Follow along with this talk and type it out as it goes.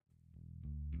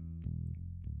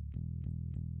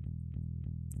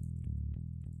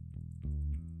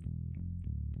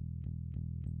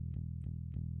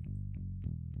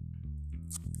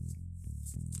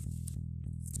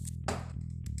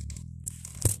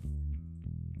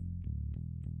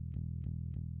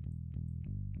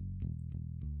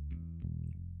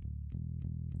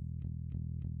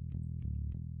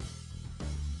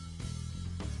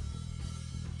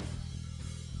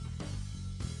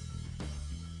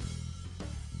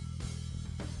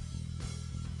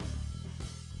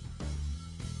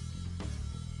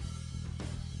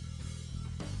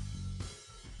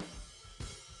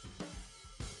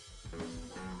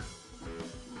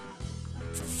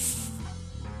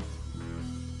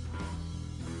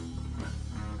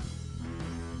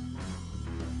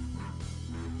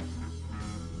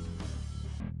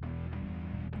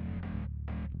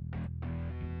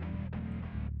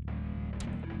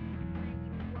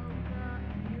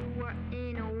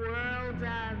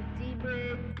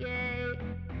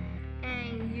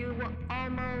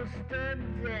supposed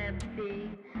to be,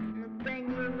 but then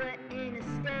you were in a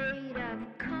state of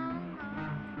coma.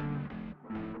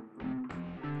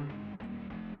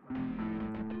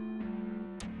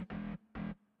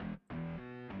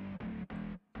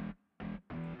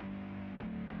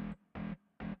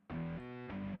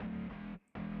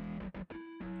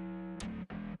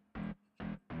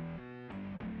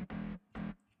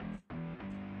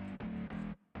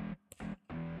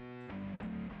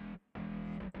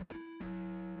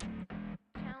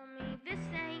 Tell me this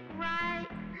ain't right,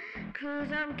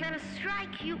 'cause I'm gonna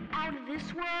strike you out of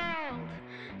this world.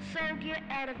 So get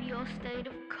out of your state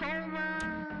of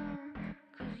coma,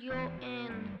 'cause you're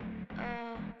in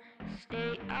a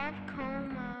state of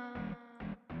coma.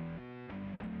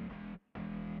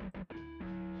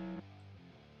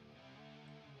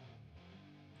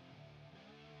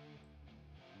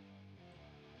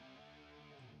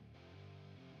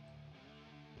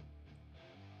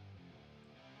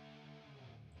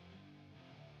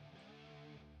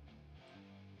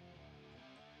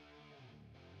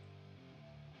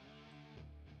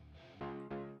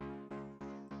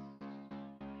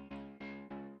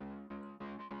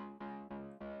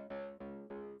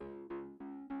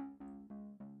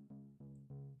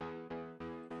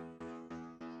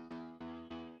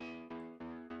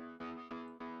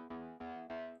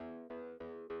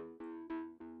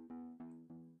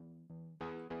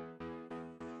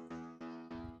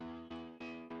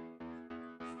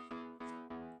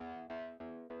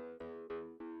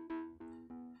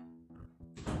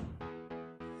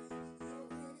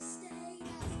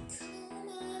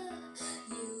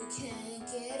 Can't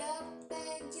get up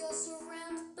and you're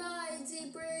surrounded by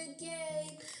the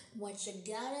brigade. What you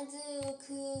gonna do,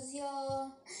 'cause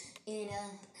you're in a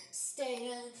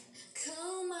state of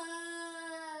coma.